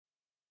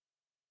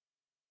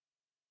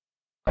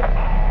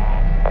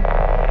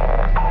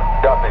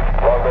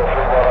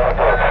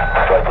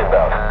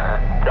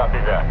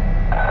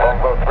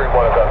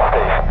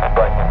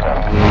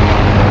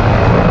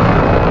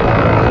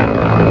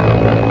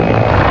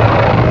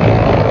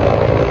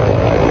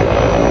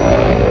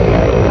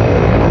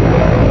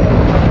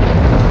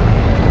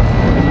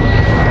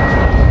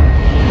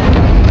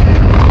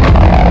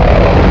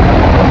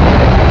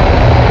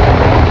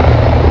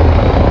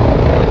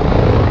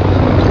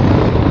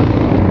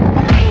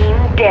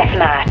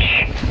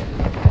deathmatch.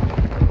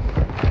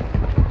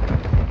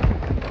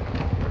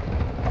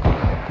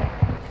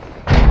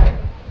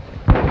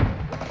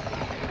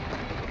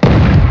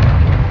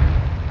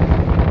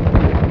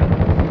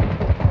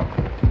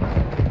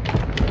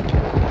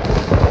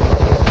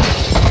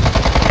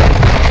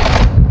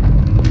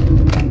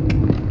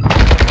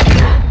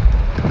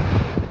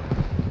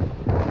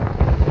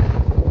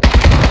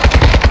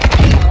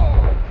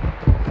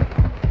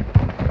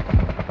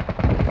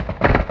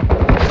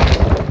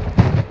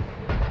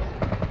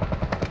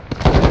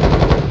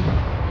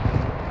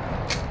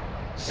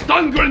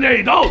 Stun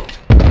grenade out!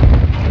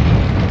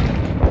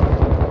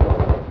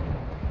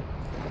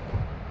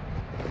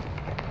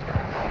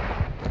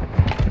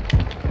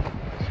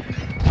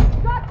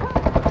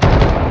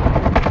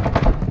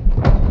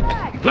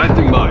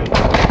 Planting mine!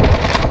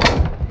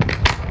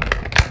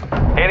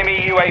 Enemy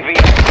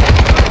UAV.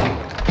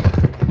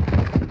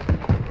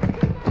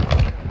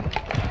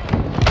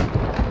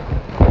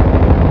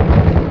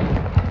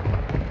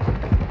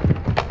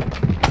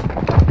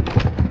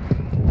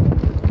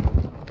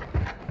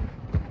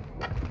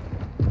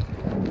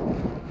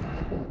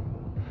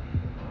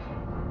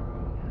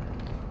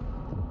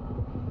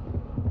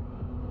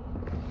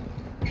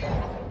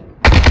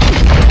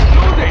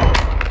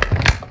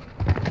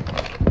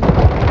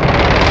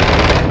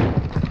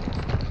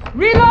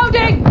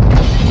 Reloading!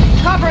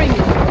 Covering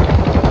you.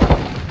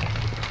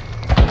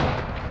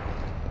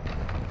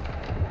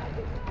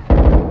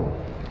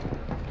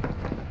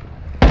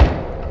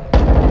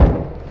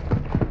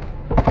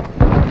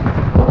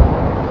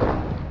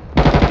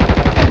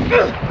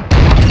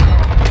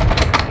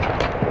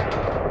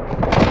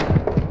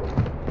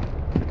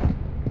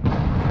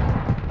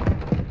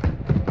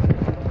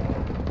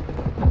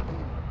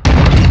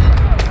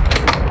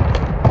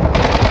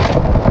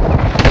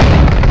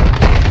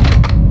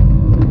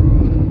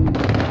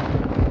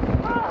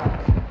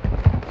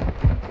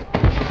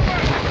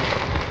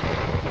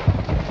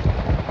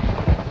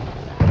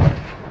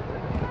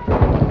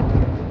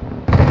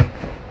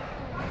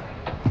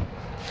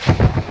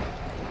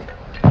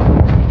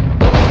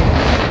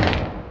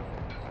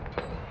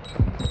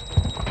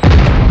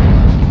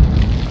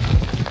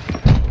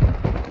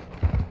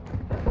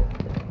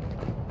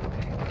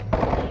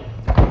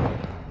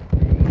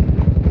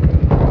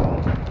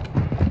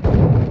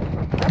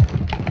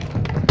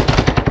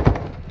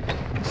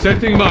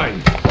 Setting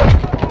mine.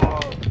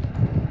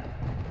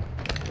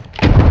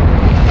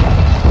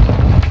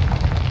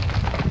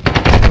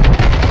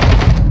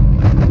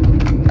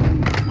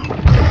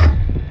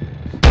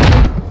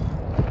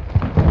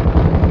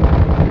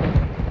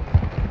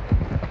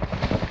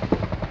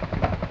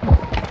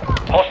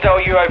 Hostile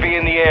UAV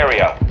in the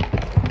area.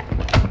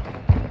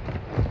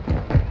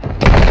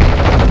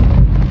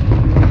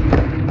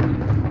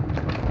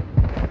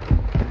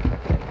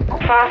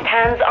 Fast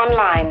hands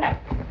online.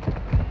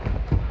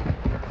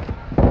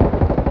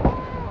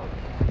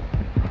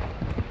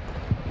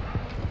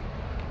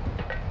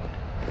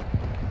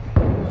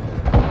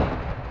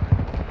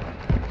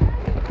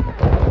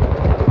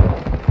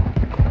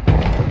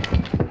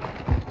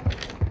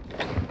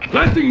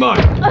 Planting mine!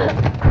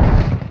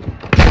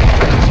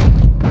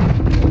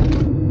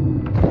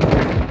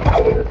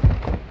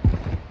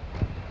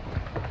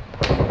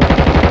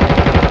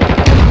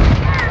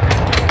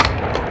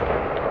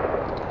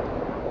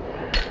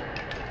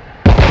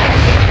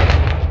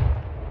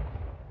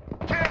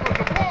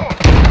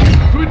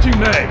 Switching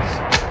mags!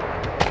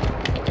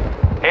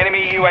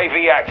 Enemy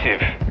UAV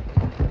active.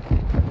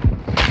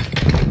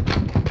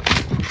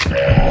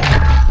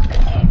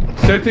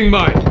 Setting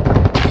mine.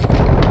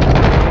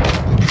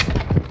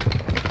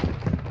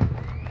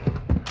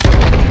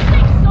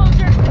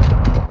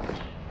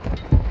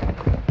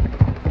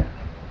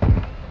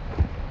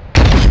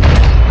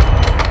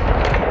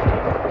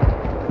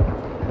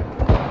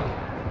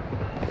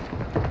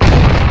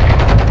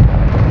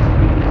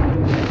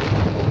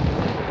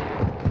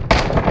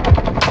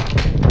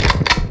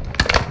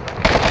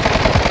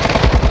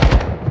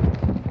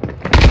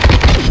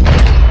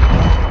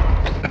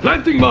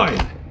 Planting mine!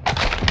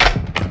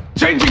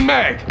 Changing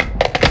mag!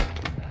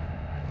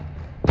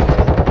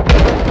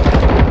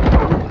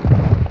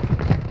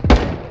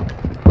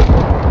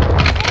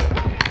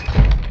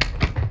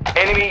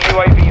 Enemy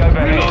UAV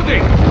overhead.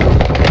 Reloading!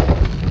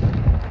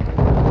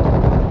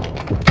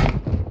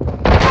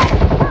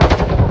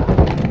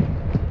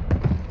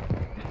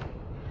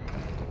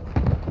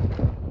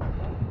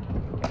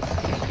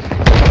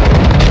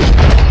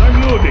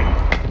 I'm loading!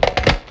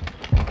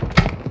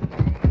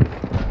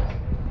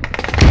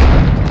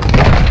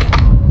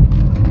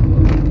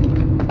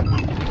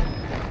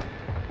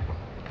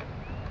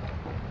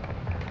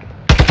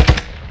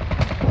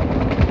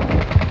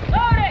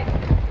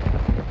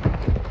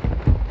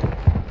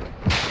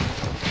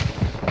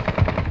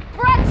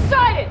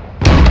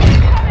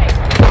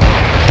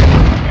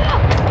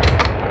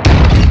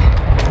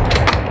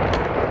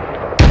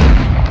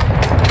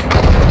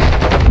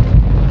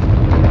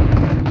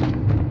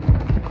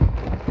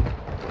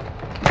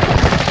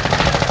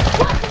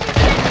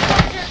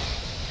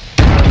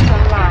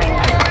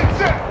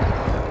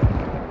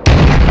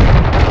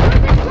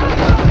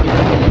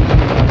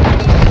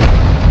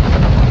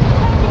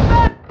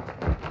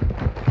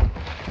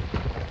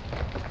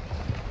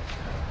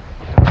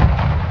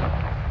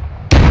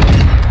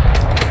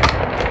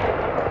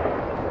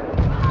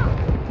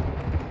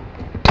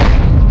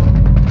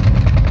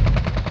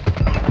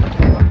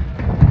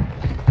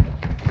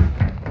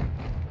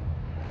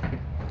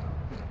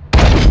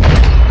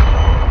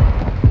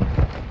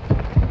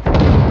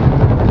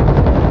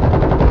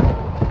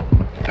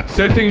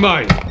 Setting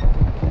mine. Lost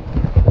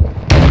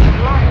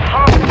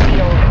half the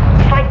field.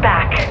 Fight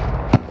back.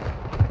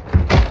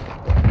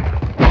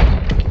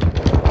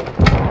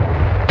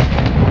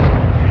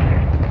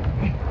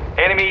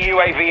 Enemy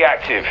UAV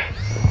active.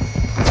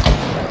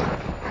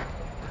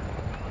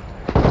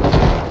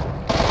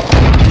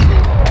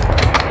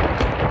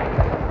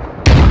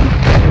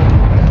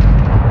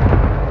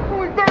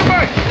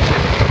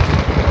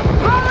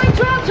 Throwing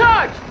drone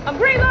charge! I'm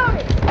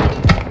reloading!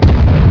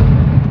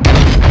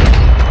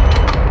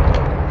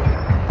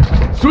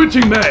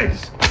 Switching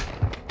mags.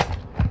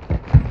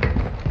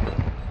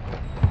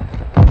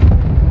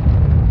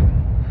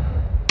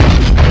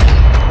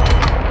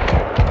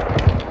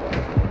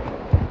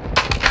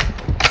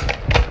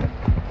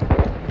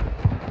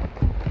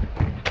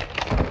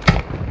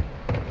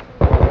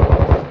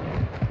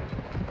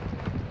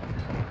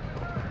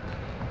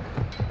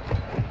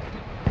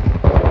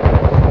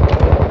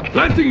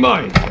 Planting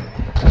mine.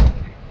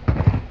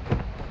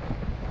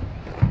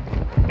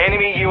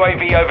 Enemy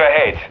UAV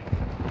overhead.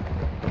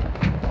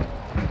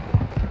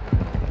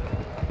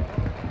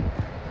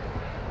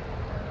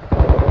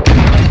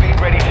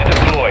 UAV ready to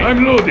deploy.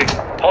 I'm loading.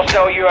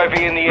 Hostile UAV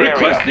in the area.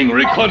 Requesting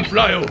recon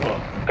flyover.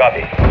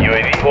 Copy.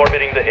 UAV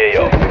orbiting the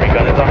AO.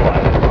 Recon is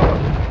online.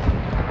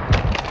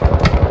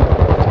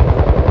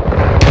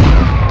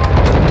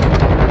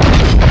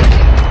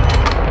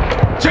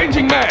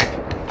 Changing mag.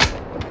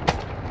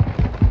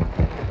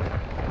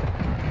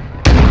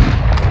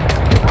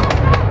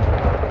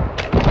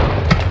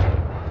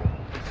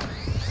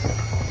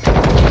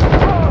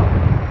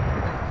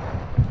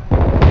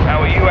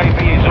 Our UAV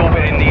is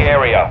orbiting the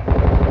area.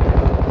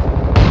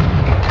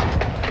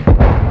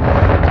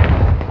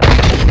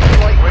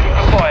 Flight ready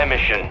for fire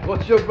mission.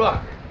 What's your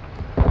rock?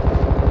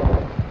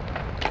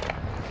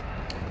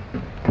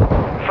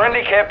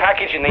 Friendly care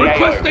package in the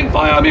Requesting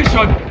fire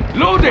mission.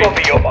 Loading.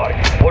 Copy your mark.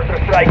 Forcer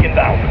strike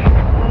inbound.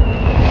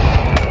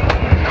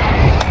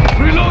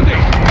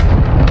 Reloading.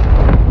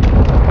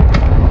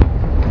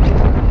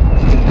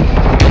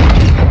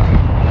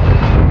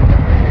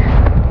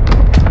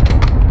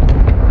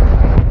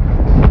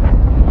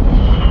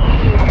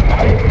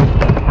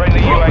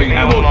 Friendly Dropping UAV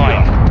ammo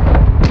online.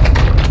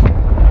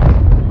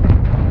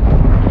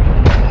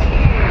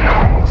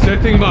 here.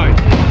 Setting mine.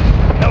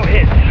 No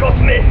hit. Shot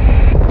miss.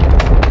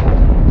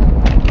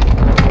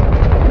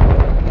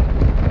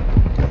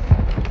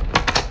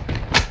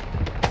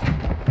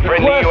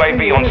 Friendly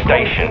UAV on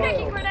station.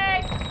 Taking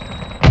grenade!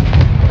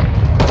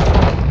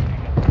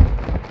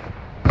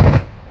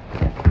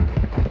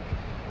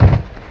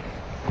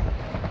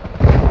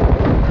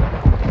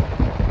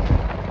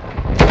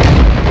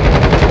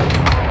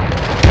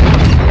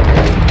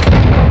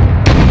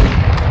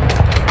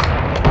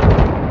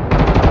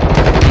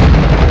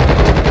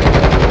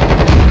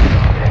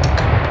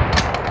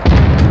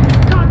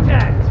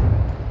 Contact.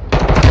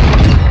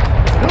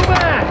 Move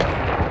back.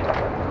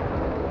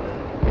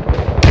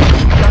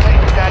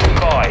 Standing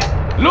by.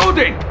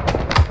 Loading.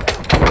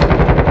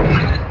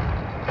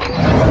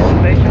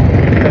 Station.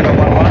 Echo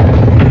 1-1.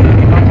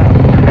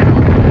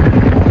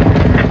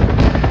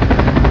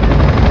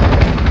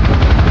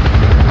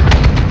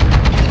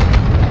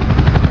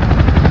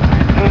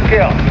 Good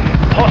kill.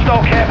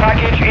 Hostile care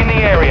package in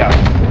the area.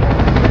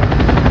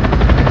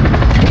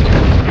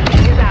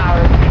 Is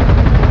ours.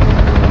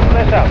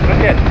 Let's out. Good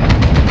hit.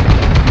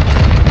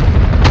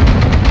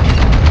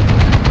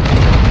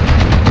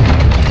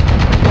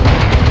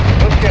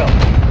 Good kill.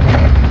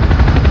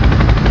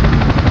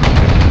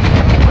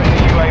 Friendly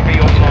UAV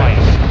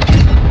online.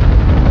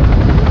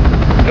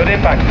 Good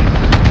impact.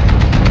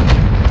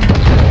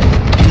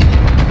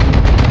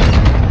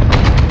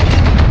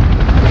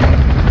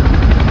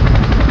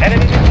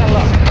 Enemy missile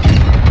locked.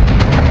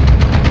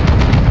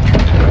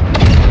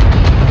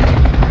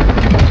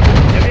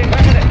 You're being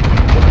targeted.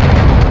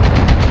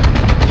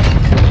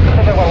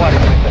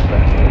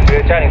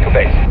 Returning to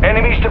base.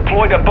 Enemies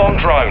deployed a bomb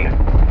drone.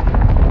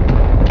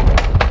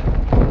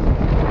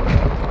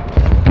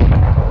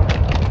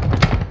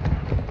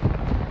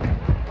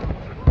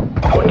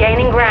 We're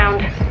gaining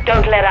ground.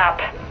 Don't let up.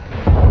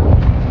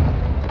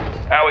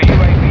 Our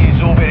UAV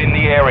is orbiting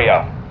the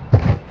area.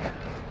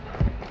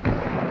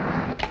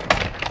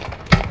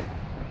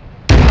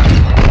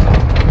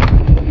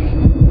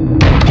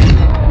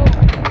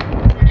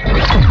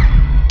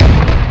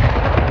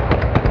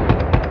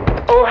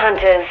 All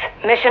hunters,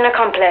 mission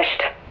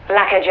accomplished.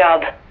 Lack a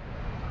job.